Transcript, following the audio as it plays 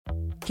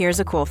Here's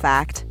a cool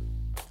fact.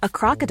 A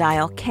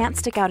crocodile can't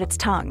stick out its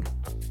tongue.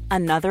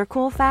 Another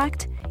cool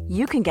fact,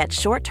 you can get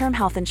short-term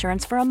health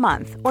insurance for a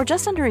month or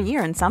just under a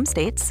year in some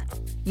states.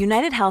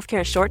 United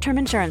Healthcare short-term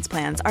insurance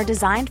plans are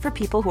designed for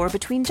people who are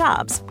between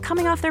jobs,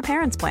 coming off their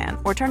parents' plan,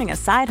 or turning a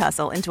side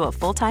hustle into a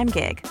full-time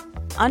gig.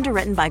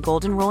 Underwritten by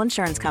Golden Rule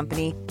Insurance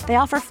Company, they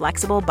offer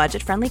flexible,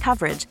 budget-friendly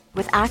coverage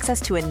with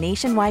access to a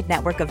nationwide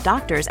network of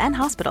doctors and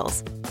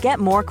hospitals. Get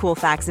more cool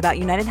facts about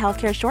United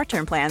Healthcare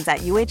short-term plans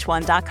at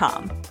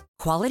uh1.com.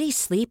 Quality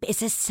sleep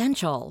is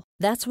essential.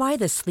 That's why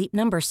the Sleep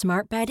Number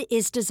Smart Bed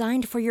is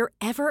designed for your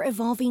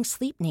ever-evolving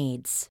sleep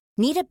needs.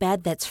 Need a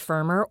bed that's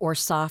firmer or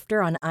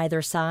softer on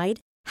either side?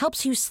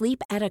 Helps you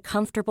sleep at a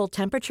comfortable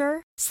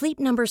temperature? Sleep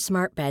Number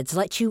Smart Beds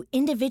let you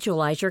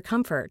individualize your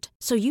comfort,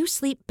 so you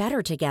sleep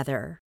better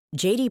together.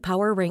 J.D.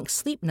 Power ranks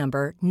Sleep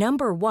Number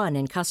number 1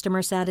 in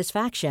customer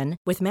satisfaction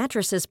with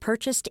mattresses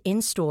purchased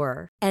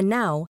in-store. And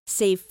now,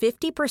 save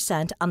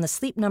 50% on the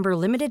Sleep Number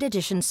Limited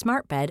Edition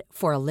Smart Bed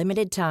for a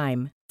limited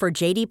time. For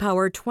J.D.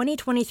 Power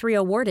 2023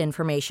 award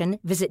information,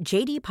 visit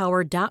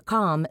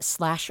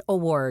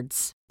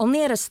jdpower.com/awards.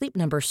 Only at a Sleep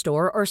Number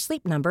store or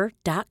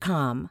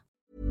sleepnumber.com.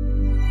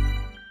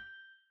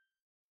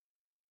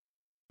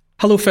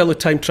 Hello fellow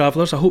time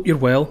travellers, I hope you're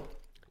well.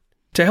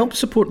 To help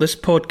support this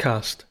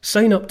podcast,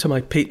 sign up to my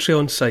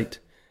Patreon site,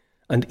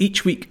 and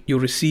each week you'll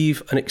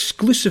receive an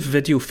exclusive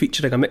video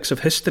featuring a mix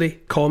of history,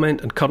 comment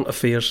and current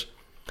affairs,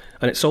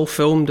 and it's all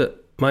filmed at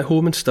my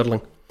home in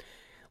Stirling.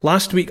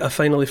 Last week I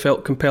finally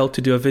felt compelled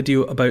to do a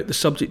video about the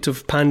subject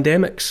of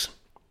pandemics,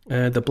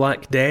 the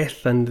Black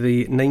Death and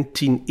the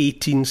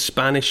 1918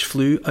 Spanish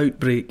flu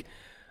outbreak,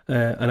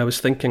 and I was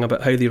thinking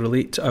about how they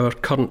relate to our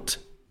current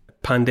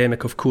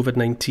pandemic of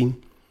COVID-19.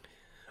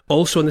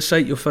 Also on the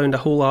site you'll find a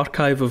whole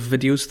archive of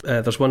videos.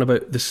 There's one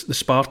about the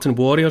Spartan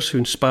warriors who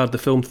inspired the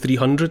film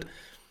 300.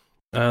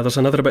 There's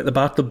another about the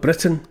Battle of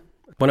Britain,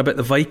 one about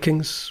the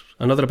Vikings,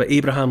 another about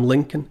Abraham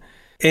Lincoln.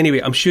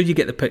 Anyway, I'm sure you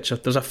get the picture.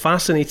 There's a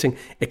fascinating,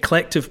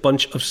 eclectic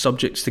bunch of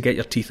subjects to get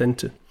your teeth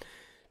into.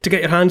 To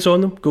get your hands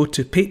on them, go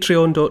to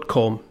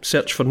patreon.com,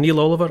 search for Neil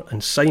Oliver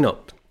and sign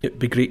up. It'd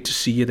be great to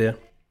see you there.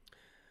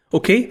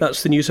 Okay,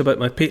 that's the news about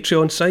my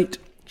Patreon site.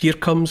 Here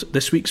comes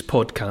this week's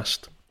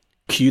podcast.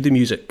 Cue the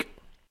music.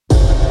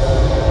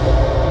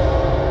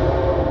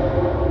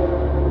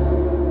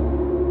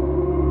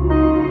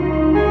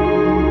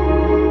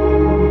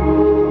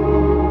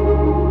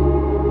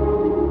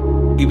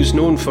 He was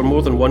known for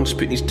more than once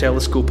putting his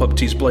telescope up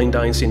to his blind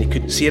eye and saying he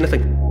couldn't see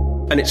anything.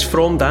 And it's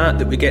from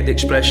that we get the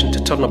expression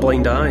to turn a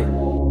blind eye.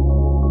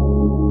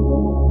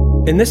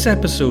 In this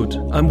episode,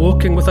 I'm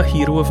walking with a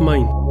hero of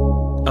mine,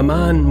 a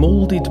man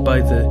moulded by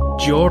the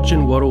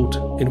Georgian world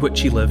in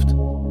which he lived.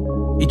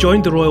 He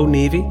joined the Royal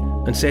Navy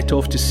and set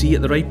off to sea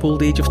at the ripe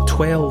old age of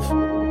 12,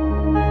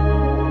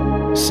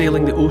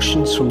 sailing the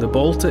oceans from the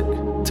Baltic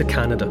to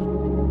Canada.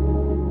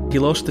 He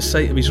lost the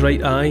sight of his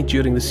right eye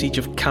during the siege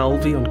of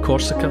Calvi on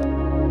Corsica,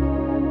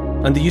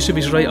 and the use of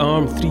his right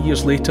arm 3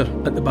 years later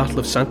at the Battle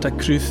of Santa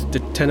Cruz de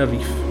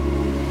Tenerife.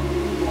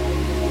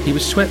 He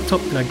was swept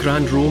up in a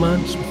grand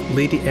romance with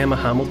Lady Emma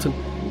Hamilton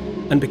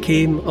and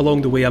became,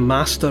 along the way, a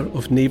master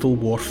of naval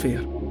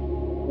warfare,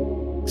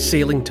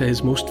 sailing to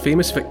his most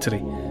famous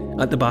victory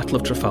at the Battle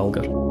of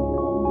Trafalgar.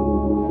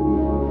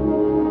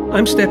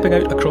 I'm stepping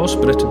out across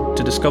Britain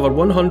to discover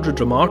 100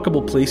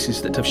 remarkable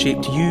places that have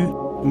shaped you,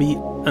 me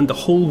and the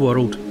whole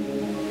world.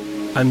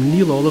 I'm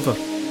Neil Oliver,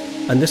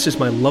 and this is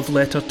my love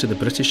letter to the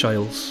British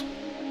Isles.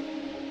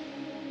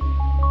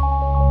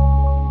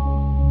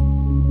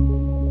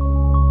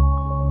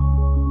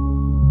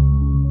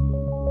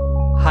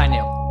 Hi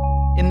Neil.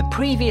 In the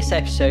previous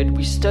episode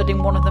we stood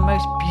in one of the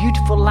most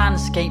beautiful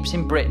landscapes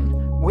in Britain,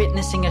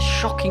 witnessing a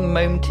shocking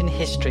moment in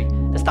history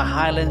as the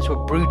Highlands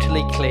were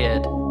brutally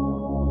cleared.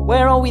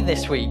 Where are we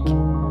this week?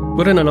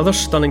 We're in another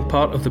stunning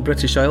part of the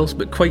British Isles,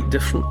 but quite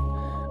different.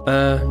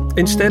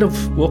 Instead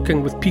of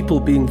walking with people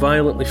being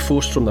violently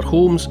forced from their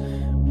homes,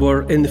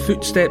 we're in the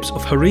footsteps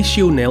of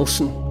Horatio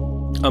Nelson,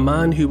 a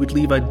man who would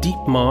leave a deep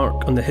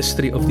mark on the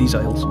history of these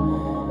isles.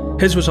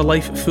 His was a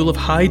life full of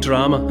high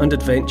drama and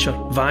adventure,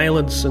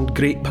 violence and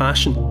great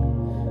passion.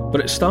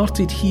 But it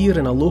started here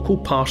in a local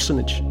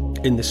parsonage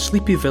in the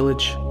sleepy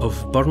village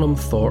of Burnham,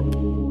 Thorpe.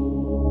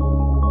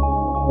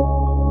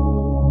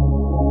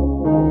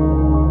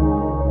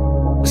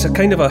 It's a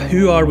kind of a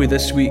who are we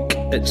this week.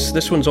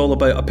 This one's all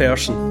about a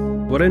person.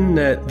 We're in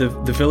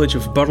the village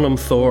of Burnham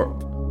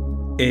Thorpe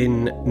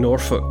in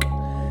Norfolk,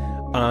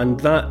 and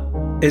that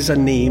is a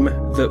name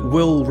that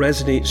will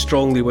resonate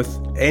strongly with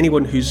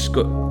anyone who's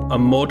got a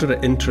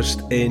moderate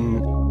interest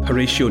in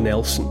Horatio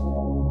Nelson.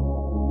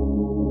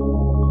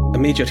 A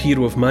major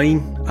hero of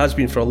mine, has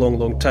been for a long,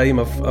 long time.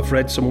 I've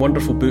read some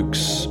wonderful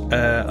books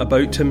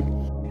about him,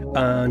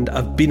 and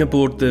I've been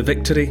aboard the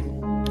Victory.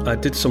 I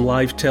did some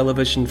live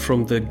television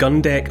from the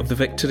gun deck of the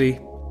Victory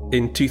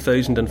in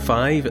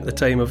 2005 at the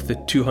time of the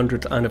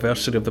 200th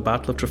anniversary of the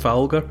Battle of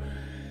Trafalgar.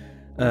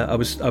 I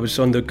was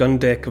on the gun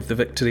deck of the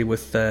Victory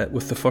with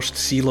the First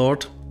Sea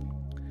Lord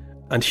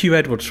and Hugh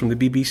Edwards from the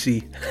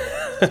BBC.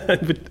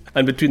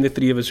 And between the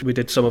three of us, we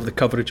did some of the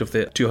coverage of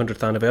the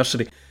 200th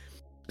anniversary.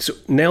 So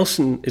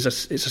Nelson is a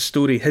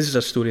story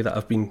that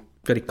I've been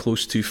very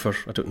close to for,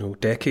 I don't know,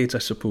 decades, I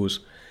suppose.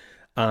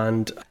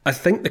 And I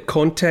think the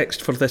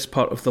context for this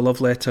part of the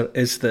love letter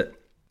is that,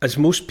 as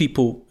most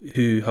people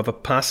who have a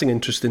passing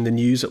interest in the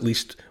news at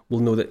least will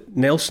know, that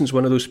Nelson's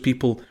one of those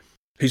people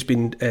who's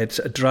been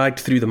dragged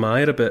through the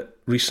mire a bit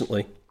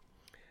recently.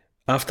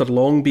 After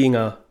long being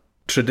a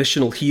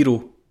traditional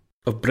hero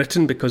of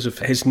Britain because of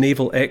his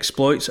naval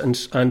exploits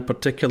and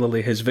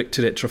particularly his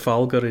victory at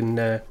Trafalgar in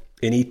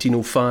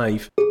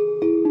 1805.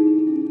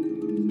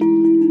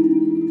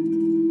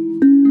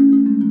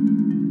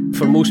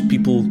 For most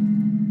people,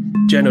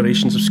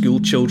 generations of school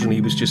children,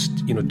 he was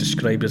just,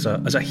 described as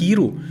a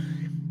hero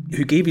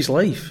who gave his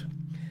life.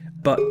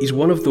 But he's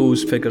one of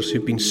those figures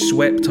who've been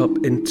swept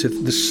up into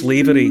the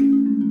slavery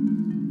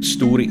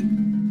story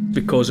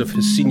because of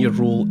his senior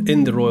role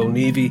in the Royal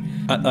Navy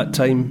at that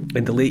time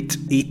in the late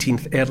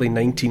 18th, early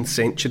 19th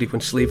century,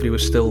 when slavery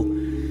was still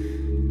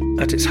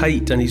at its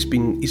height. And he's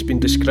been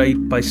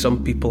described by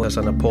some people as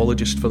an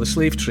apologist for the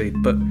slave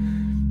trade. But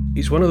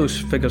he's one of those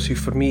figures who,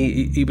 for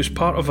me, he was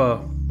part of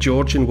a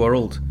Georgian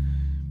world.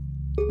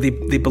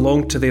 They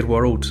belonged to their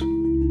world.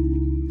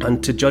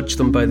 And to judge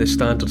them by the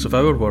standards of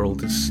our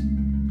world it's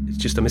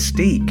just a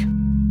mistake.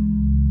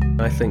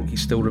 I think he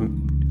still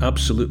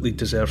absolutely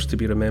deserves to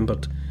be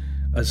remembered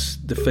as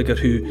the figure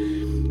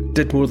who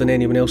did more than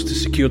anyone else to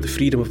secure the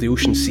freedom of the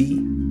ocean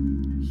sea.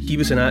 He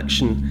was in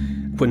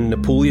action when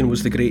Napoleon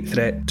was the great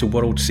threat to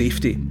world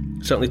safety,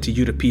 certainly to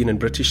European and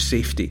British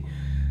safety.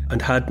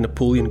 And had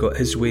Napoleon got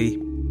his way,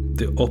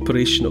 the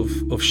operation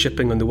of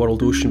shipping on the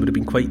world ocean would have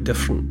been quite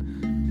different.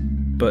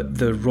 But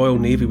the Royal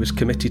Navy was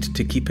committed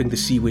to keeping the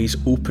seaways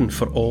open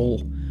for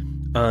all,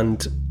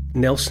 and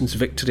Nelson's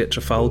victory at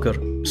Trafalgar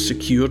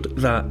secured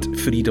that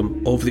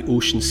freedom of the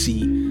ocean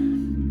sea,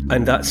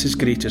 and that's his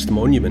greatest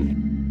monument.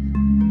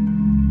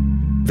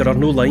 There are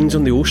no lines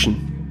on the ocean.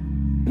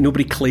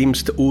 Nobody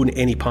claims to own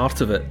any part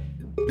of it.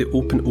 The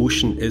open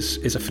ocean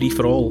is a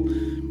free-for-all,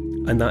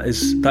 and that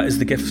is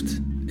the gift,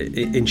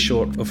 in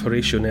short, of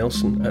Horatio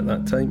Nelson at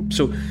that time.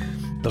 So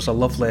there's a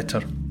love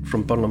letter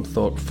from Burnham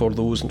Thorpe for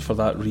those and for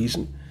that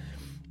reason.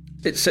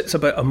 It sits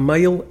about a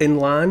mile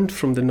inland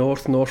from the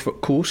North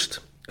Norfolk coast,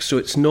 so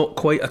it's not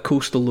quite a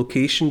coastal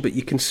location, but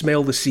you can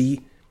smell the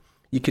sea,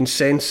 you can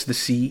sense the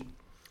sea.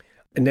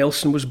 And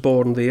Nelson was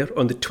born there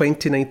on the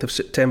 29th of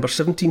September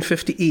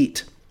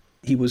 1758.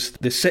 He was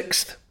the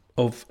sixth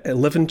of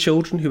 11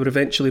 children who were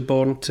eventually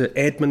born to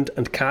Edmund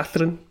and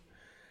Catherine.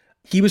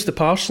 He was the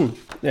parson.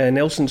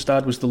 Nelson's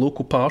dad was the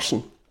local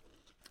parson.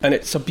 And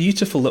it's a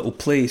beautiful little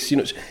place.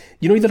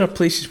 There are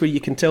places where you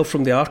can tell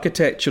from the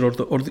architecture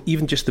or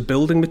even just the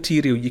building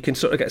material, you can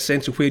sort of get a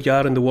sense of where you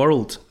are in the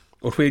world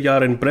or where you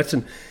are in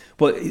Britain.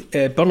 Well,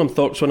 Burnham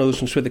Thorpe's one of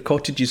those ones where the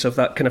cottages have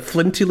that kind of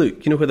flinty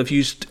look, where they've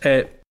used,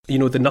 the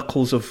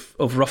knuckles of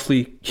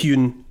roughly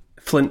hewn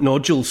flint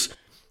nodules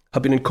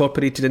have been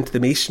incorporated into the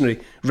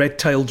masonry,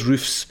 red-tiled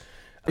roofs.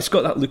 It's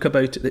got that look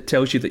about it that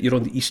tells you that you're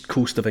on the east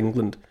coast of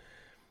England.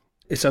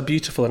 It's a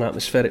beautiful and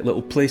atmospheric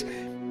little place.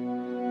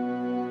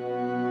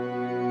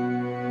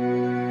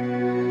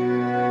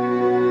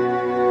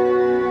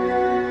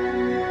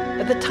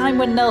 At the time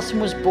when Nelson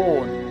was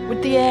born,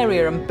 would the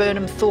area and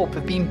Burnham Thorpe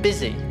have been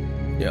busy?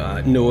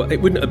 Yeah, no,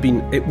 it wouldn't have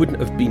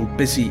been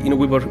busy.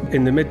 We were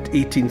in the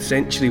mid-18th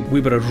century.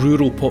 We were a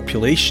rural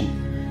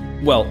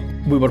population. Well,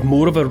 we were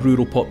more of a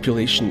rural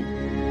population.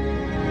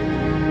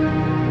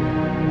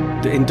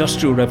 The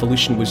Industrial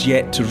Revolution was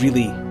yet to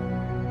really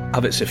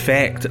have its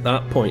effect at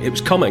that point. It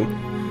was coming.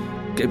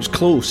 It was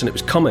close and it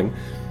was coming.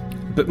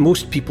 But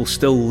most people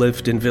still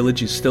lived in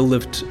villages, still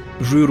lived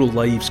rural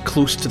lives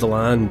close to the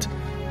land,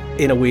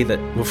 in a way that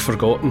we've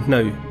forgotten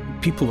now.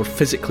 People were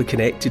physically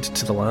connected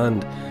to the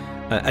land,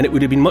 and it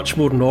would have been much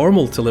more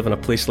normal to live in a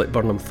place like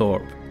Burnham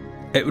Thorpe.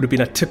 It would have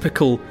been a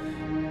typical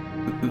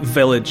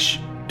village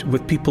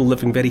with people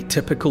living very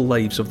typical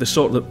lives of the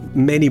sort that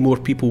many more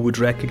people would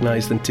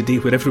recognise than today,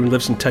 where everyone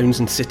lives in towns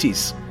and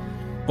cities,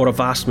 or a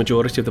vast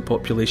majority of the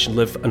population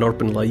live an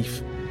urban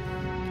life.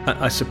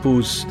 I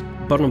suppose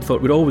Burnham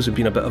Thorpe would always have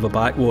been a bit of a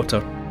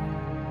backwater.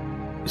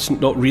 It's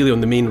not really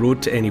on the main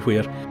road to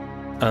anywhere,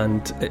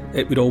 and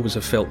it would always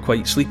have felt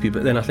quite sleepy,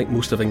 but then I think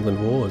most of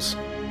England was.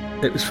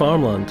 It was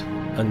farmland,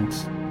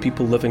 and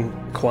people living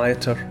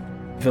quieter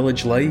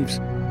village lives.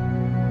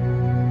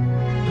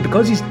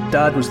 Because his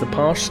dad was the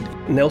parson,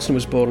 Nelson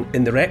was born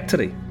in the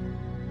rectory.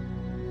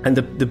 And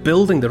the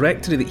building, the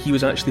rectory that he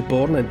was actually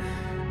born in,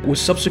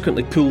 was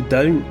subsequently pulled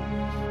down.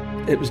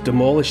 It was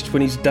demolished.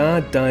 When his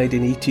dad died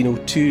in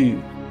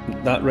 1802,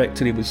 that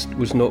rectory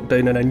was knocked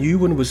down and a new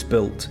one was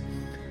built,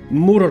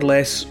 more or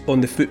less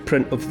on the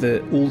footprint of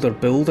the older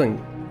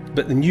building.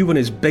 But the new one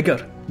is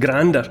bigger,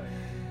 grander.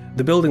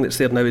 The building that's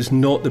there now is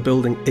not the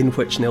building in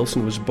which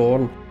Nelson was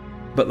born,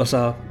 but there's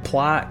a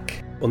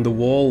plaque on the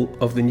wall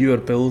of the newer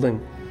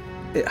building.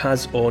 It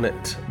has on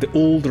it, the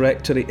old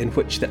rectory in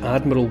which the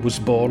Admiral was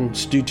born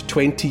stood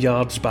 20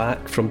 yards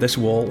back from this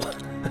wall.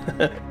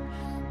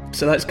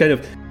 So that's kind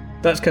of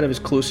as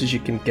close as you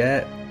can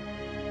get.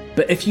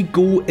 But if you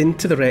go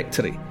into the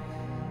rectory,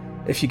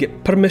 if you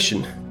get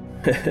permission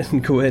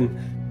and go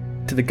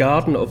in to the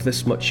garden of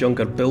this much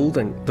younger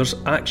building, there's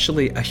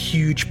actually a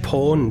huge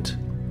pond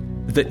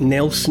that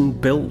Nelson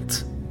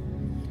built.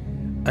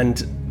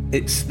 And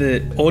it's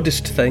the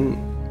oddest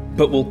thing,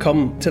 but we'll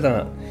come to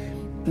that.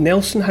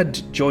 Nelson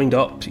had joined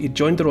up. He'd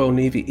joined the Royal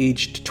Navy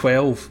aged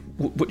 12,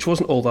 which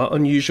wasn't all that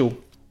unusual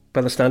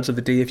by the standards of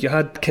the day. If you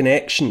had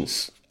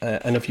connections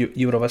and if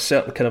you were of a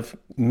certain kind of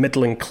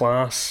middling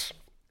class,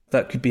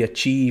 that could be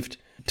achieved.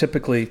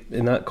 Typically,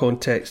 in that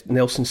context,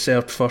 Nelson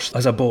served first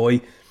as a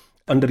boy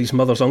under his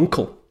mother's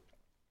uncle.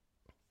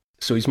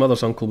 So his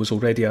mother's uncle was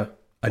already a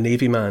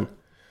Navy man,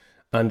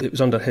 and it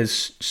was under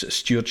his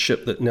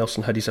stewardship that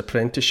Nelson had his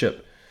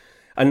apprenticeship.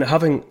 And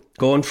having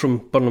gone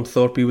from Burnham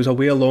Thorpe, he was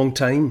away a long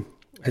time.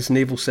 His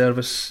naval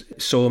service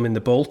saw him in the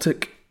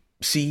Baltic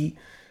Sea,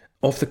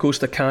 off the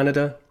coast of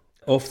Canada,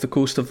 off the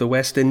coast of the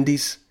West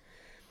Indies.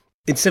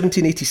 In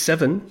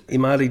 1787, he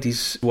married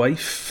his wife,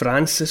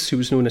 Frances, who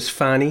was known as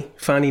Fanny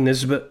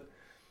Nisbet.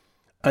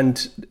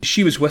 And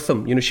she was with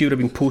him. You know, she would have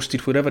been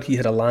posted wherever he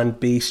had a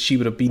land base. She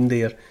would have been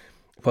there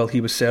while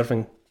he was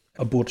serving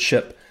aboard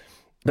ship.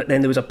 But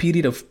then there was a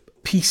period of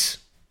peace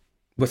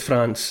with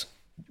France.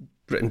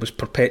 Britain was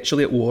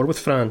perpetually at war with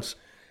France.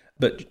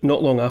 But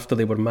not long after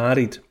they were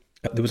married,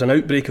 there was an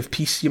outbreak of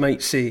peace, you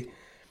might say.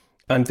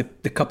 And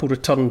the couple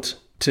returned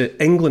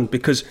to England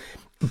because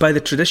by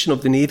the tradition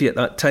of the Navy at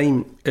that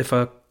time, if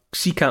a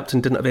sea captain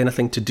didn't have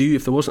anything to do,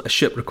 if there wasn't a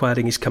ship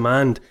requiring his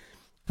command,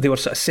 they were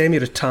sort of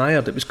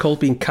semi-retired. It was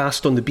called being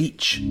cast on the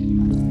beach.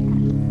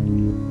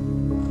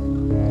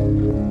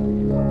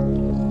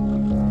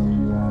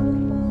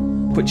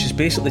 Which is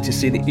basically to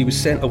say that he was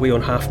sent away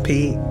on half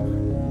pay.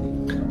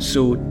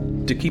 So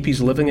to keep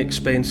his living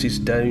expenses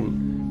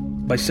down,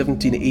 by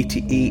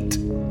 1788,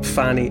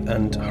 Fanny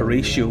and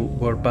Horatio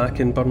were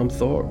back in Burnham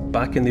Thorpe,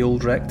 back in the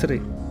old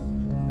rectory,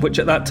 which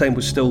at that time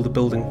was still the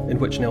building in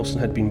which Nelson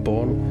had been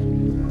born.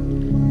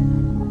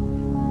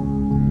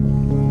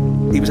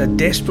 He was a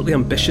desperately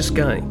ambitious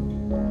guy,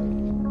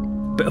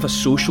 bit of a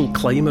social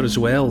climber as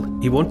well.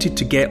 He wanted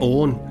to get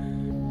on,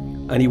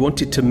 and he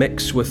wanted to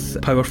mix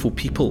with powerful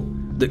people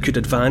that could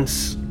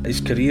advance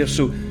his career.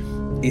 So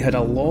he had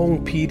a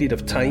long period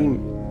of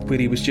time where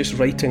he was just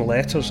writing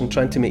letters and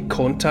trying to make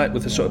contact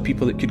with the sort of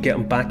people that could get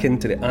him back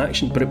into the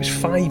action. But it was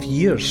 5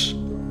 years.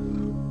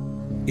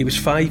 He was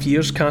 5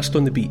 years cast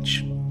on the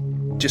beach,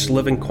 just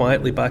living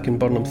quietly back in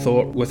Burnham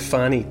Thorpe with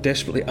Fanny,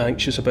 desperately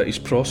anxious about his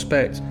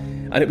prospects.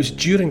 And it was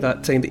during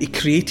that time that he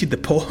created the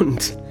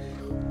pond.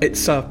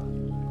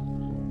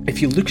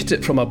 If you look at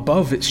it from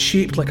above, it's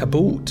shaped like a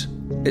boat.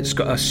 It's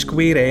got a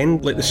square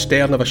end, like the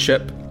stern of a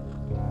ship,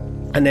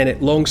 and then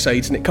it long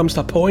sides, and it comes to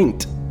a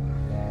point.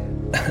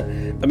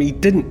 I mean, he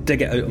didn't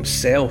dig it out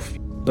himself,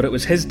 but it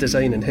was his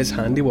design and his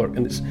handiwork,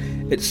 and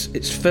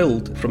it's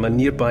filled from a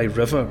nearby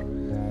river,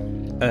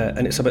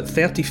 and it's about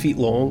 30 feet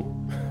long.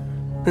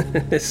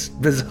 This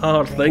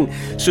bizarre thing.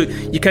 So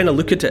you kind of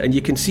look at it and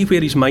you can see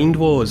where his mind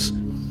was.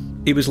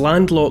 He was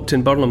landlocked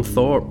in Burnham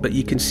Thorpe, but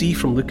you can see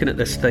from looking at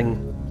this thing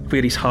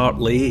where his heart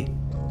lay.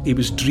 He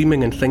was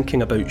dreaming and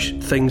thinking about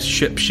things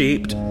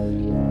ship-shaped.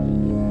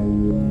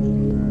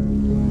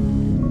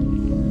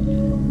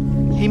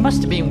 He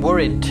must have been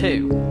worried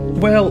too.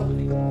 Well,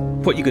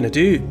 what are you going to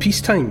do?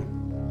 Peacetime.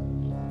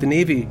 The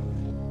Navy,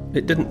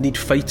 it didn't need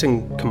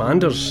fighting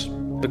commanders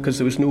because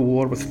there was no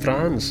war with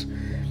France.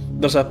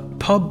 There's a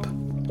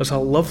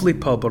lovely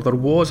pub, or there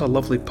was a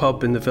lovely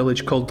pub in the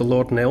village called the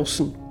Lord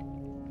Nelson.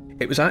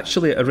 It was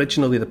actually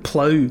originally the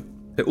Plough.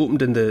 It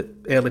opened in the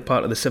early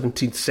part of the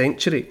 17th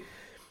century.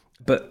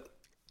 But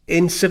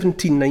in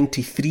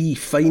 1793,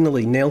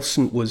 finally,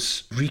 Nelson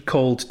was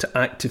recalled to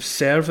active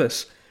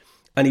service,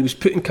 and he was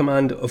put in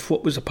command of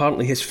what was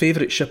apparently his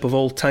favourite ship of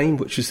all time,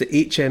 which was the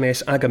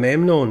HMS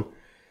Agamemnon.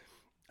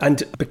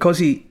 And because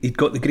he'd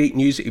got the great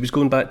news that he was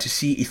going back to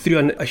sea, he threw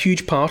a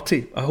huge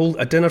party,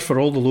 a dinner for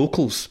all the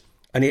locals.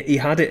 And he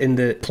had it in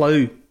the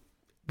Plough,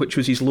 which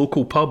was his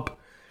local pub.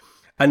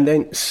 And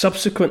then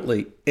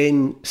subsequently,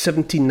 in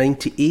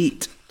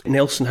 1798,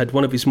 Nelson had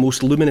one of his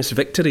most luminous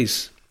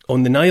victories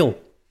on the Nile,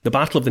 the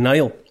Battle of the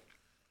Nile.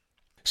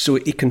 So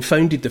he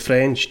confounded the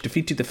French,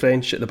 defeated the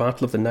French at the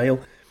Battle of the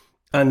Nile.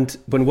 And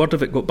when word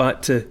of it got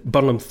back to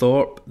Burnham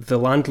Thorpe, the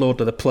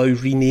landlord of the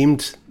Plough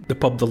renamed the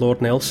pub the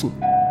Lord Nelson.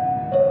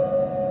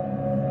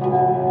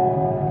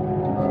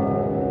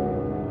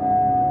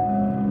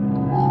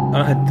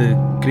 I had the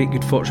great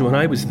good fortune when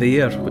I was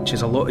there, which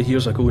is a lot of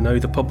years ago now,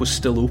 the pub was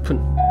still open.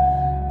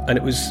 And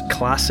it was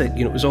classic,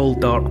 it was all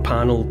dark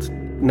panelled,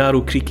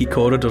 narrow creaky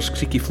corridors,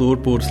 creaky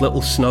floorboards,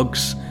 little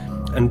snugs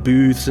and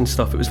booths and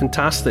stuff. It was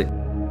fantastic.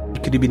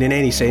 It could have been in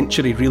any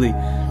century, really.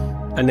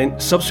 And then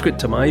subsequent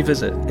to my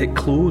visit, it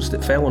closed,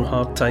 it fell on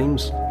hard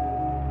times.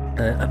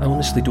 I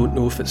honestly don't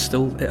know if it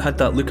had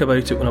that look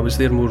about it when I was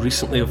there more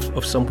recently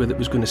of somewhere that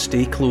was going to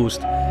stay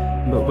closed.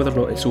 But whether or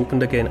not it's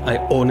opened again, I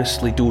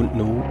honestly don't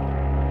know.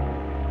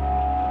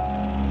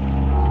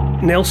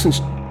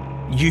 Nelson's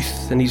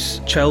youth and his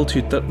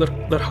childhood,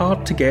 they're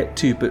hard to get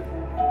to, but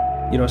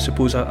I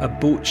suppose a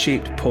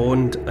boat-shaped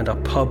pond and a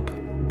pub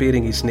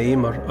bearing his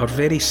name are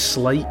very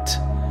slight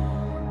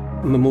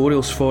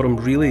memorials for him,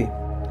 really,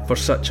 for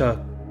such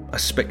a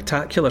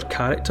spectacular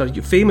character.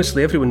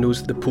 Famously, everyone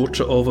knows the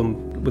portrait of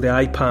him with the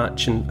eye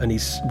patch and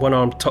his one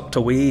arm tucked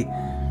away,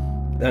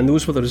 and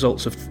those were the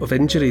results of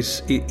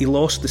injuries. He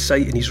lost the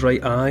sight in his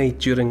right eye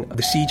during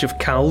the siege of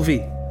Calvi,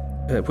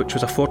 which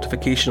was a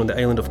fortification on the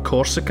island of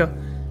Corsica,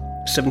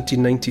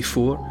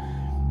 1794,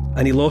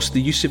 and he lost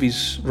the use of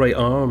his right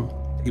arm.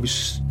 He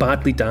was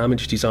badly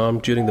damaged, his arm,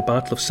 during the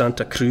Battle of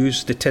Santa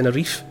Cruz de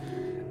Tenerife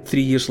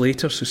 3 years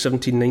later, so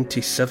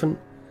 1797.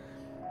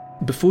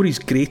 Before his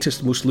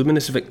greatest, most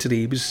luminous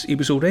victory, he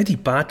was already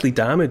badly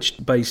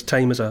damaged by his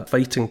time as a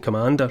fighting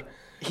commander.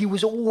 He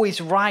was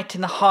always right in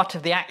the heart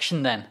of the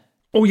action then.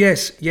 Oh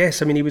yes.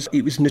 I mean,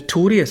 he was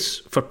notorious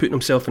for putting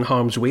himself in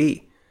harm's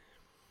way.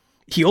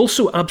 He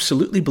also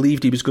absolutely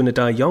believed he was going to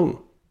die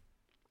young.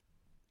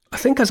 I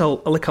think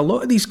like a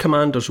lot of these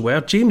commanders were.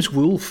 James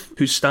Wolfe,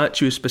 whose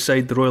statue is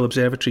beside the Royal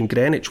Observatory in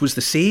Greenwich, was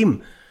the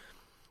same.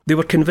 They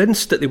were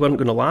convinced that they weren't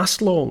going to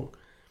last long.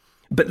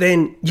 But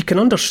then you can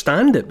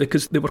understand it,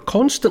 because they were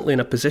constantly in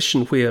a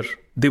position where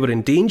they were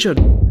in danger.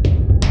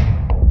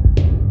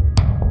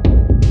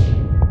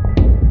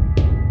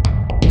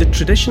 The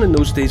tradition in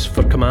those days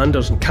for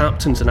commanders and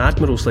captains and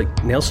admirals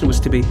like Nelson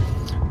was to be,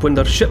 when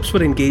their ships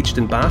were engaged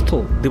in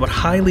battle, they were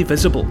highly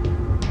visible.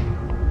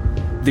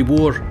 They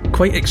wore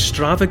quite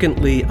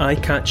extravagantly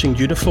eye-catching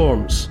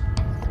uniforms,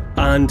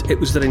 and it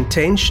was their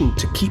intention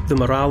to keep the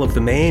morale of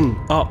the men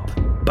up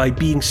by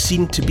being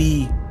seen to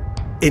be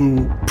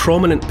in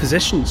prominent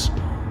positions,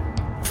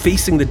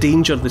 facing the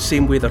danger the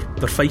same way their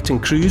fighting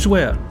crews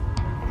were.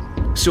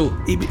 So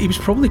he was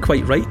probably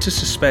quite right to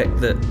suspect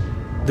that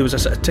there was a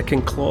sort of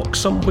ticking clock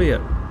somewhere.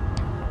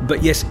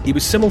 But yes, he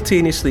was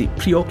simultaneously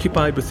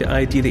preoccupied with the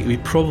idea that he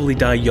would probably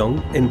die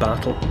young in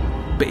battle,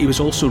 but he was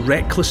also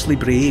recklessly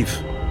brave.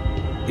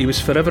 He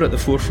was forever at the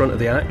forefront of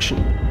the action.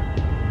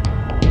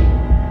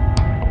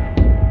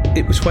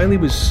 It was while he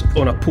was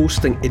on a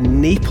posting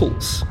in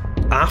Naples,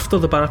 after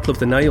the Battle of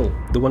the Nile,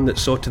 the one that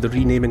saw to the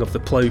renaming of the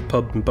Plough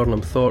pub in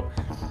Burnham, Thorpe,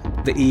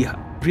 that he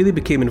really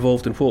became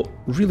involved in what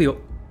really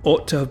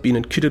ought to have been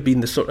and could have been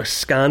the sort of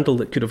scandal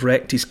that could have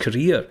wrecked his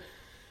career.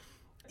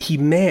 He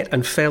met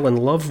and fell in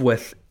love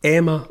with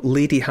Emma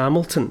Lady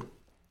Hamilton,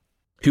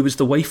 who was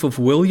the wife of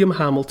William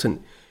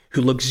Hamilton,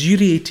 who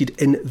luxuriated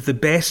in the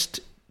best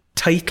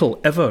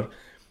title ever.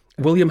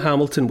 William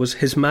Hamilton was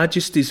His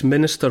Majesty's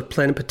Minister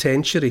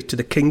Plenipotentiary to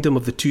the Kingdom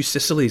of the Two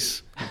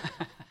Sicilies.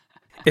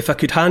 If I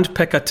could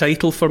handpick a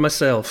title for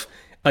myself,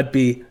 I'd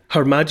be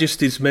Her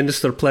Majesty's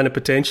Minister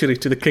Plenipotentiary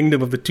to the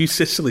Kingdom of the Two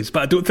Sicilies,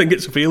 but I don't think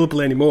it's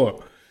available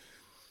anymore.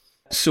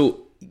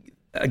 So,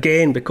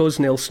 again, because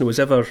Nelson was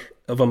ever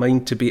of a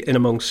mind to be in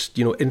amongst,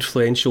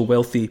 influential,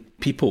 wealthy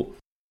people,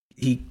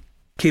 he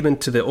came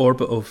into the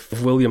orbit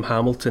of William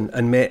Hamilton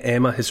and met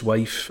Emma, his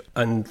wife,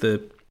 and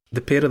the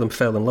pair of them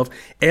fell in love.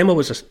 Emma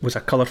was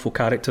a colourful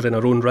character in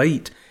her own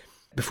right.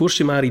 Before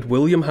she married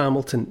William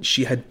Hamilton,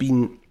 she had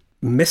been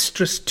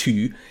mistress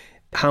to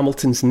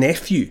Hamilton's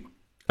nephew,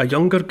 a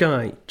younger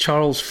guy,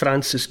 Charles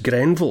Francis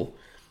Grenville,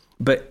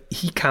 but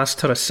he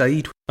cast her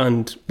aside,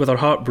 and with her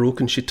heart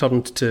broken, she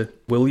turned to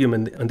William,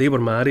 and they were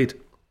married.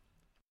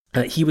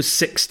 He was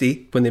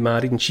 60 when they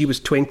married, and she was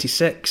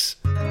 26.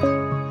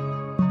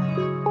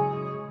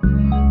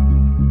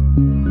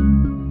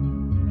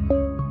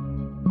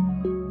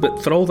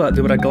 But for all that,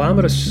 they were a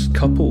glamorous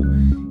couple.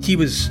 He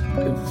was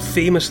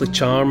famously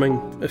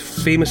charming,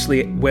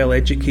 famously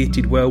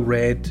well-educated,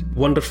 well-read,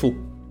 wonderful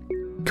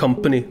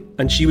company,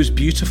 and she was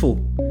beautiful.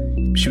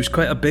 She was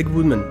quite a big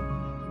woman,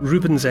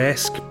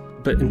 Rubens-esque,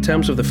 but in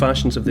terms of the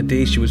fashions of the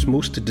day, she was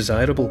most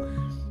desirable.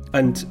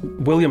 And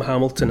William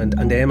Hamilton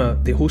and Emma,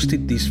 they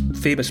hosted these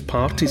famous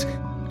parties.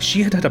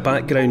 She had a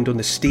background on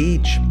the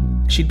stage.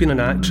 She'd been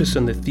an actress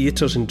in the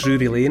theatres in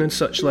Drury Lane and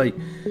such like.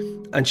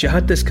 And she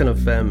had this kind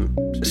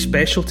of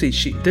specialty.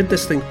 She did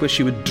this thing where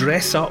she would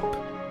dress up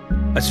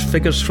as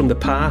figures from the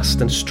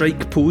past and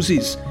strike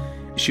poses.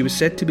 She was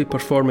said to be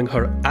performing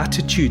her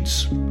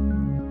attitudes.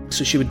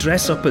 So she would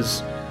dress up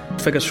as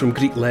figures from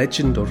Greek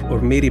legend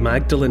or Mary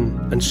Magdalene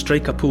and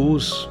strike a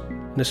pose.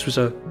 And this was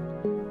a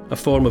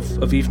form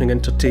of evening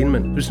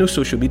entertainment. There was no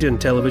social media and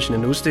television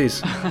in those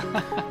days.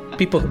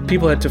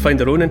 People had to find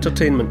their own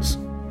entertainments.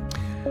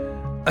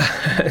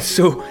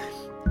 So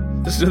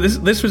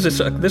this was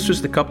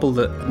the couple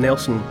that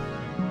Nelson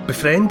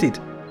befriended,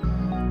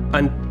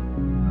 and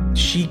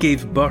she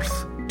gave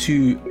birth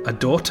to a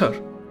daughter,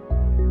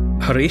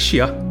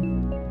 Horatia.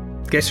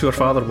 Guess who her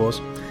father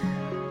was?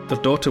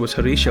 Their daughter was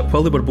Horatia,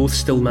 while they were both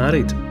still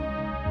married.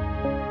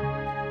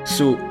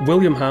 So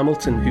William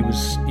Hamilton, who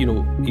was,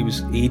 he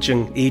was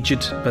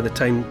aged by the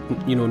time,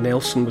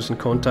 Nelson was in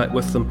contact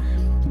with them,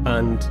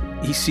 and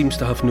he seems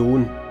to have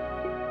known.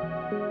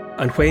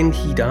 And when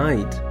he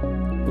died,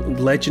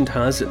 legend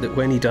has it that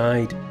when he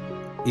died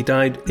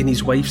in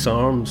his wife's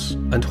arms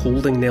and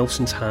holding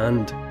Nelson's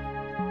hand.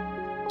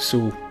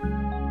 So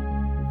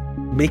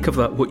make of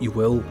that what you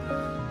will,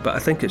 but I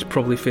think it's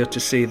probably fair to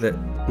say that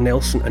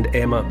Nelson and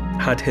Emma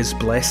had his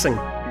blessing.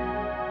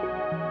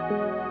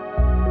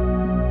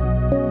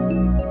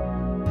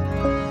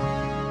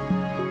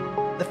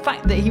 The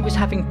fact that he was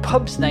having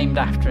pubs named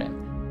after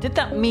him, did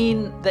that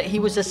mean that he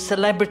was a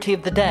celebrity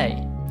of the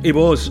day? He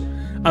was,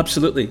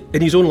 absolutely.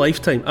 In his own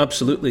lifetime,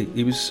 absolutely.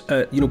 He was,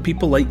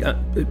 people like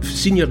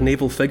senior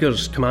naval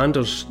figures,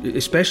 commanders,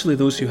 especially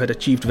those who had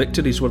achieved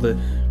victories, were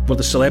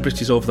the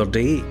celebrities of their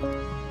day.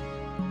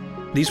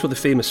 These were the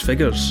famous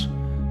figures,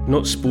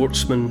 not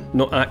sportsmen,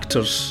 not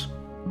actors.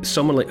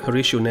 Someone like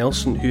Horatio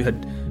Nelson, who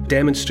had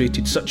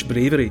demonstrated such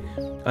bravery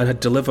and had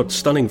delivered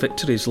stunning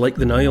victories like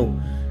the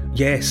Nile.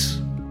 Yes,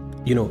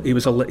 he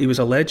was a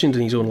legend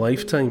in his own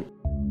lifetime.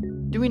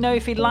 Do we know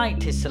if he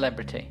liked his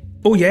celebrity?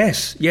 Oh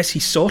yes, he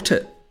sought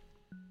it.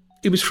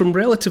 He was from a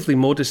relatively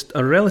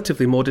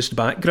modest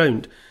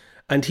background,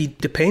 and he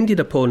depended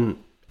upon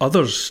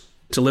others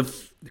to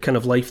live the kind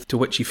of life to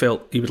which he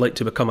felt he would like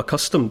to become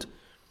accustomed.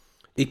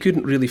 He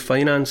couldn't really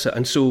finance it,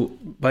 and so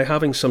by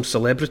having some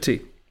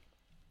celebrity,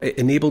 it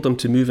enabled him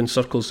to move in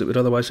circles that would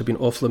otherwise have been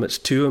off limits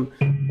to him.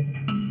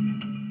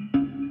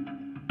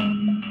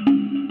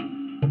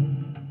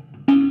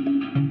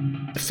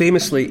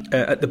 Famously,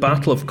 at the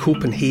Battle of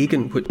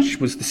Copenhagen, which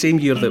was the same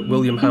year that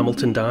William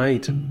Hamilton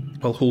died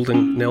while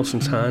holding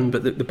Nelson's hand,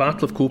 but the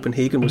Battle of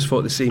Copenhagen was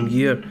fought the same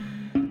year,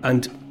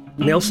 and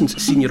Nelson's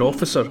senior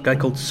officer, a guy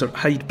called Sir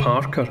Hyde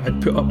Parker,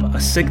 had put up a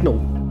signal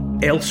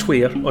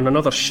elsewhere on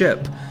another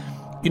ship.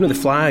 The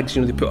flags,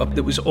 they put up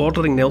that was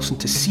ordering Nelson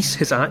to cease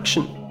his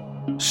action.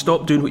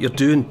 Stop doing what you're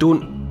doing,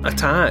 don't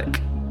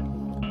attack.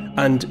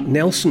 And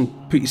Nelson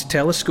put his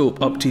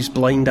telescope up to his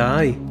blind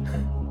eye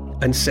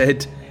and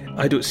said,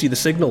 "I don't see the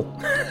signal."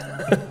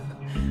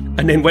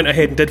 And then went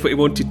ahead and did what he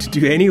wanted to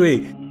do anyway.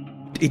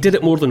 He did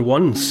it more than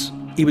once.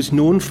 He was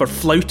known for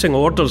flouting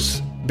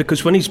orders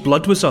because when his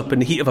blood was up in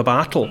the heat of a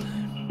battle,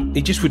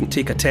 he just wouldn't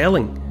take a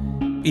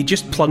telling. He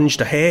just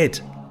plunged ahead.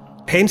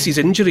 Hence his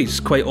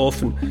injuries quite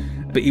often.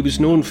 But he was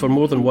known for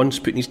more than once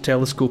putting his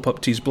telescope up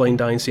to his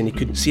blind eye and saying he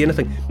couldn't see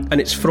anything.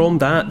 And it's from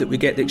that we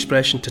get the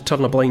expression to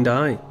turn a blind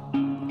eye.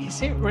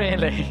 Is it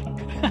really?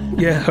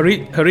 Yeah,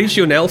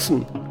 Horatio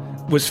Nelson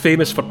was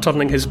famous for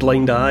turning his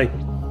blind eye.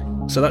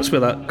 So that's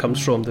where that comes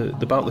from,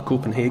 the Battle of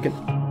Copenhagen.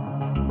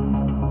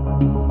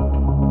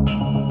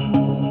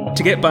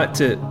 To get back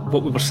to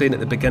what we were saying at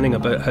the beginning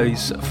about how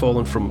he's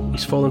fallen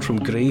from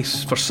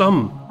grace, for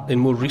some in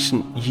more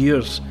recent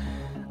years,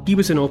 he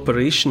was in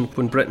operation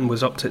when Britain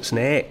was up to its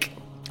neck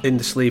in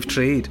the slave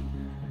trade.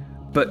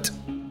 But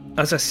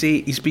as I say,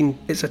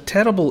 it's a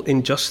terrible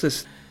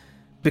injustice,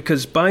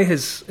 because by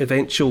his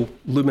eventual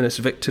luminous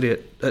victory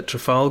at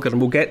Trafalgar, and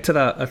we'll get to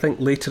that, I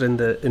think later in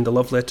the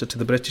love letter to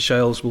the British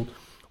Isles,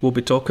 we'll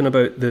be talking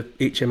about the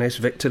HMS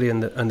Victory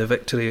and the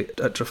victory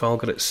at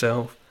Trafalgar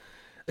itself.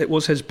 It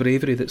was his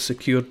bravery that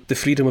secured the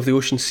freedom of the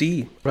ocean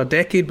sea. A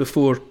decade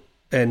before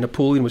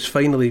Napoleon was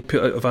finally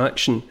put out of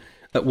action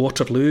at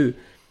Waterloo,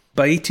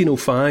 by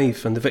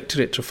 1805 and the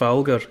victory at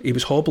Trafalgar, he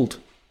was hobbled.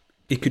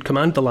 He could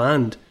command the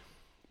land,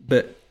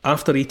 but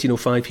after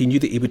 1805 he knew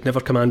that he would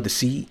never command the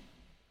sea.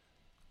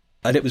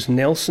 And it was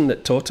Nelson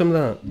that taught him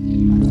that.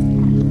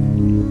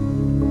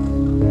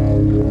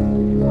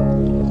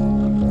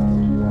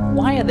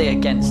 Why are they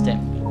against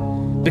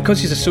him? Because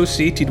he's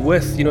associated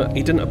with, he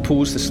didn't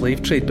oppose the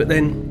slave trade, but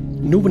then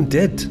no one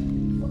did.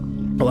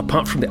 Well,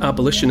 apart from the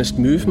abolitionist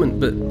movement,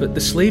 but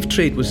the slave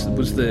trade was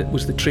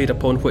the trade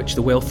upon which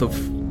the wealth of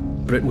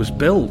Britain was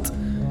built.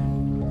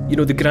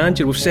 The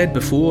grandeur, we've said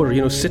before,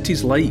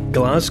 cities like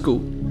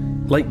Glasgow,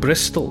 like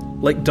Bristol,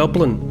 like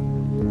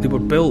Dublin, they were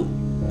built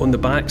on the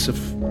backs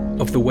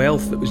of the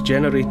wealth that was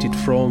generated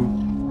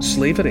from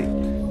slavery.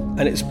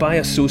 And it's by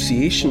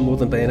association more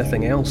than by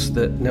anything else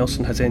that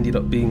Nelson has ended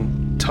up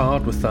being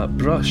tarred with that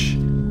brush.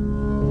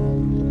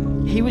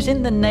 He was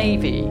in the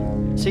Navy,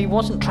 so he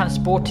wasn't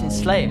transporting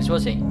slaves,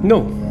 was he?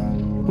 No,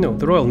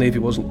 the Royal Navy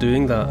wasn't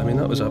doing that. I mean,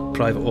 that was a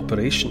private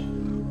operation.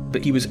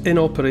 But he was in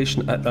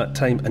operation at that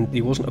time, and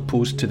he wasn't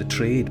opposed to the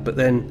trade. But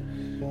then,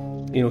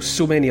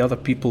 so many other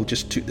people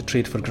just took the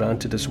trade for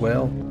granted as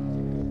well.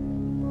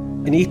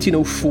 In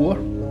 1804,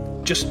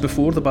 just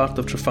before the Battle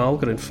of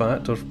Trafalgar, in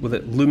fact, or with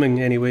it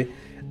looming anyway,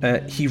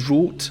 he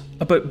wrote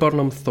about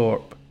Burnham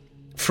Thorpe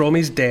from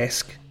his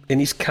desk in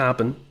his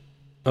cabin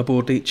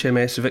aboard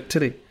HMS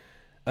Victory.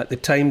 At the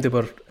time they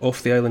were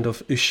off the island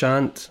of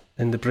Ushant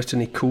in the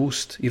Brittany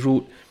coast. He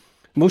wrote,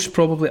 "Most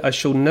probably I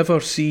shall never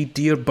see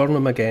dear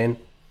Burnham again,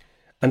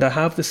 and I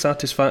have the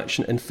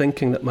satisfaction in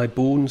thinking that my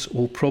bones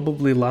will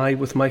probably lie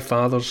with my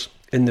father's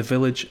in the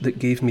village that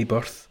gave me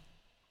birth."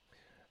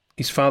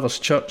 His father's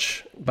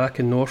church back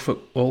in Norfolk,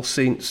 All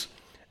Saints,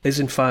 is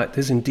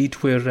indeed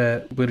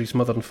where his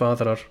mother and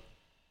father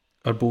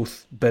are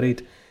both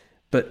buried.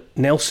 But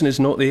Nelson is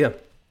not there.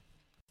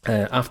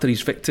 After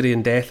his victory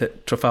and death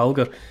at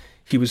Trafalgar,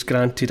 he was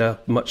granted a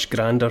much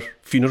grander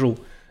funeral.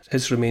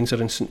 His remains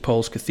are in St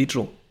Paul's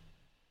Cathedral.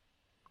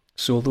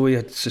 So although he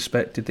had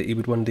suspected that he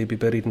would one day be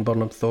buried in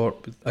Burnham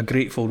Thorpe, a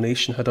grateful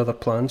nation had other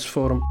plans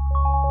for him.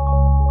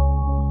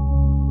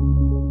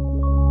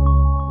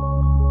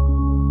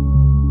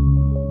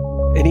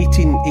 In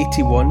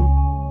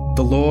 1881,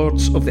 the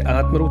Lords of the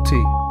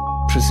Admiralty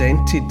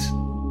presented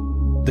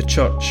the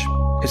church,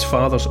 his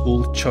father's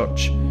old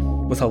church,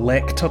 with a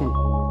lectern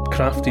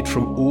crafted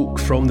from oak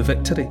from the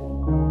Victory.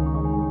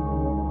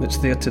 That's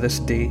there to this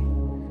day,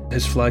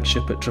 his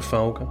flagship at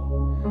Trafalgar.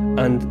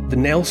 And the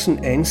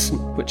Nelson ensign,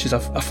 which is a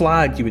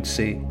flag, you would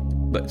say,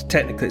 but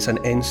technically it's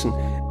an ensign,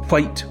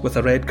 white with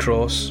a red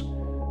cross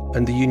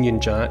and the Union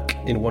Jack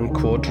in one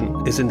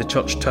quadrant, is in the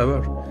church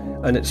tower,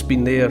 and it's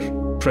been there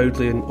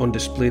proudly on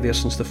display there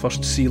since the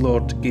first Sea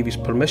Lord gave his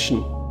permission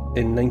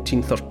in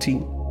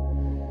 1913.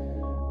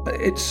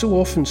 It's so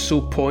often so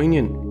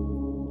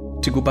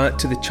poignant to go back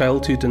to the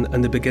childhood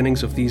and the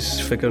beginnings of these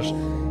figures.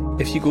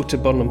 If you go to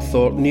Burnham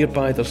Thorpe,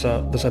 nearby there's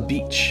a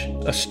beach,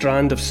 a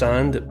strand of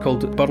sand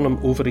called Burnham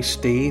over his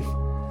Staithe,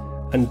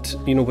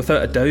 and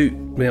without a doubt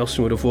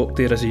Nelson would have walked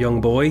there as a young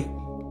boy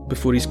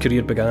before his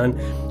career began,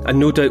 and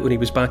no doubt when he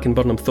was back in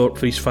Burnham Thorpe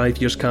for his 5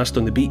 years cast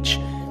on the beach,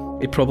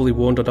 he probably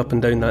wandered up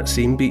and down that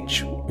same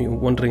beach,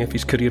 wondering if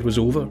his career was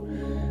over.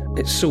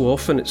 It's so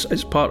often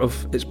it's part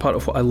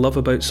of what I love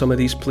about some of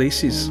these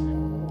places.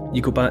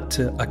 You go back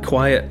to a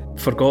quiet,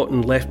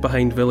 forgotten, left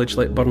behind village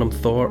like Burnham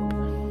Thorpe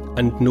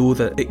and know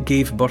that it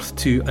gave birth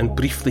to and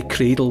briefly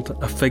cradled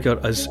a figure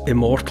as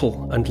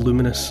immortal and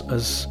luminous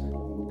as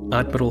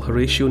Admiral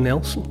Horatio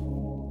Nelson.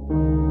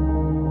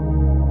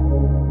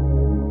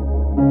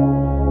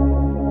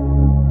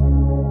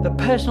 The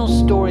personal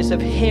stories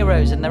of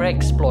heroes and their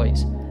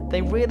exploits,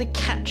 they really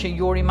capture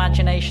your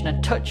imagination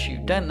and touch you,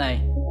 don't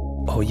they?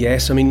 Oh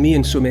yes, I mean, me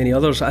and so many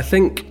others. I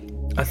think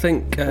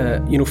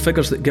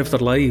figures that give their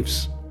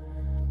lives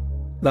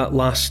that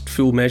last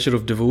full measure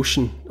of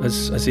devotion,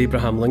 as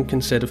Abraham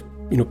Lincoln said of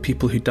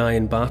people who die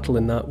in battle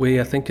in that way.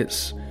 I think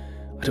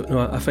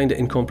I find it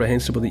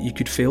incomprehensible that you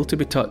could fail to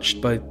be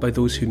touched by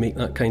those who make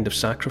that kind of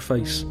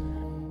sacrifice.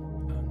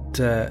 And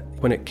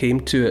when it came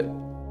to it,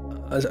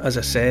 as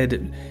I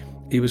said,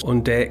 he was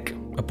on deck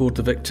aboard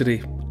the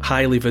Victory,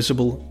 highly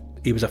visible.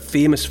 He was a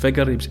famous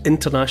figure. He was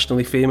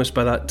internationally famous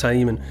by that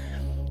time, and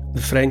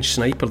the French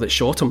sniper that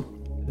shot him,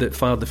 that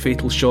fired the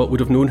fatal shot, would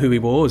have known who he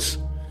was.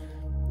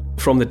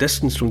 From the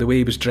distance, from the way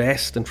he was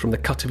dressed and from the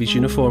cut of his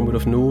uniform, would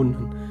have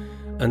known.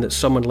 And that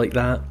someone like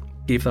that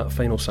gave that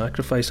final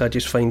sacrifice, I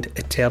just find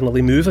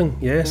eternally moving,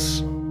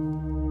 yes.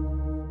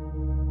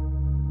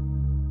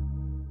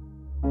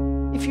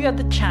 If you had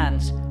the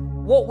chance,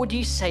 what would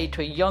you say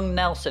to a young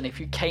Nelson if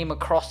you came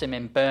across him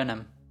in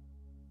Burnham?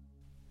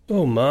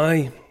 Oh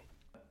my.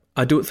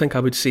 I don't think I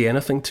would say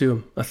anything to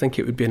him. I think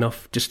it would be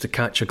enough just to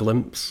catch a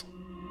glimpse.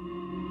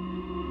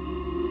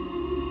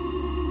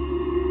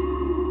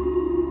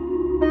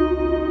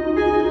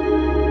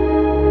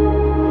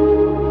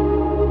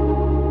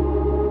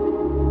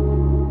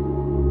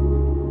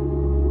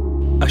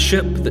 A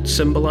ship that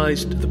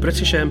symbolised the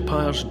British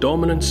Empire's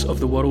dominance of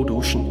the world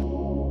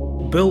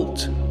ocean.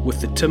 Built with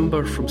the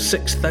timber from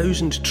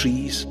 6,000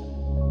 trees,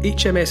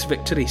 HMS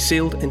Victory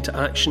sailed into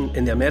action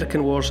in the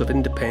American Wars of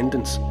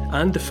Independence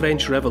and the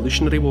French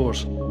Revolutionary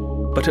Wars,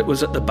 but it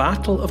was at the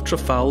Battle of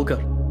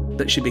Trafalgar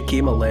that she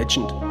became a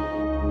legend.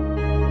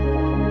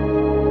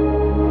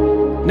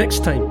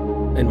 Next time,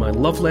 in my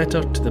love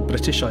letter to the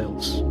British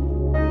Isles.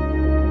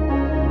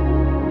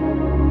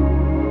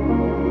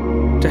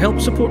 To help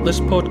support this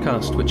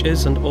podcast, which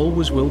is and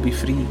always will be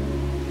free,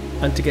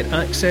 and to get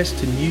access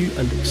to new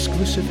and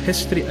exclusive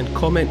history and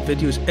comment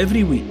videos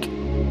every week,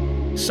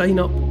 sign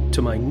up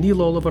to my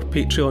Neil Oliver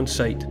Patreon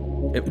site.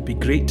 It would be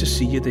great to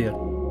see you there.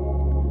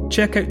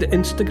 Check out the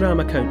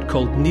Instagram account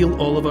called Neil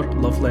Oliver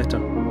Love Letter,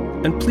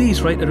 and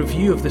please write a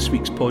review of this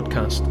week's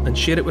podcast and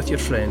share it with your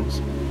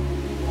friends.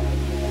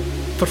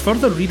 For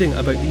further reading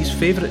about these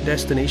favourite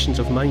destinations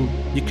of mine,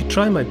 you could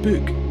try my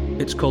book.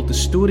 It's called The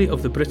Story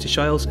of the British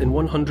Isles in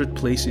 100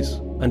 Places,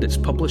 and it's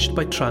published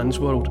by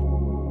Transworld.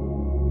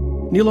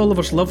 Neil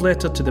Oliver's Love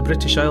Letter to the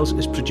British Isles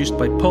is produced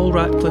by Paul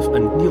Ratcliffe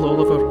and Neil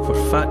Oliver for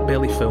Fat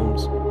Belly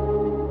Films.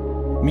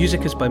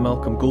 Music is by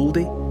Malcolm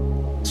Goldie.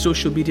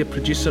 Social media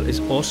producer is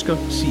Oscar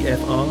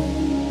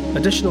CFR.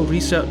 Additional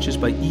research is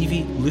by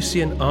Evie,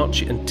 Lucian,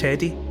 Archie and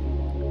Teddy.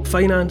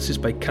 Finance is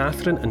by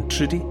Catherine and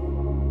Trudy.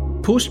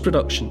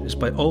 Post-production is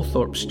by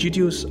Althorpe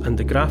Studios, and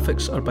the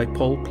graphics are by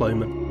Paul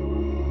Plowman.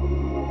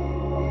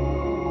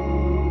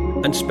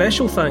 And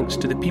special thanks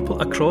to the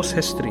people across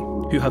history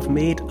who have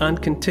made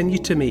and continue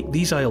to make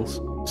these isles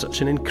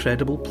such an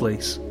incredible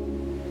place.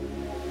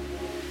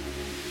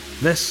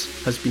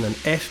 This has been an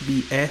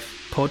FBF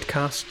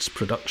Podcasts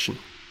production.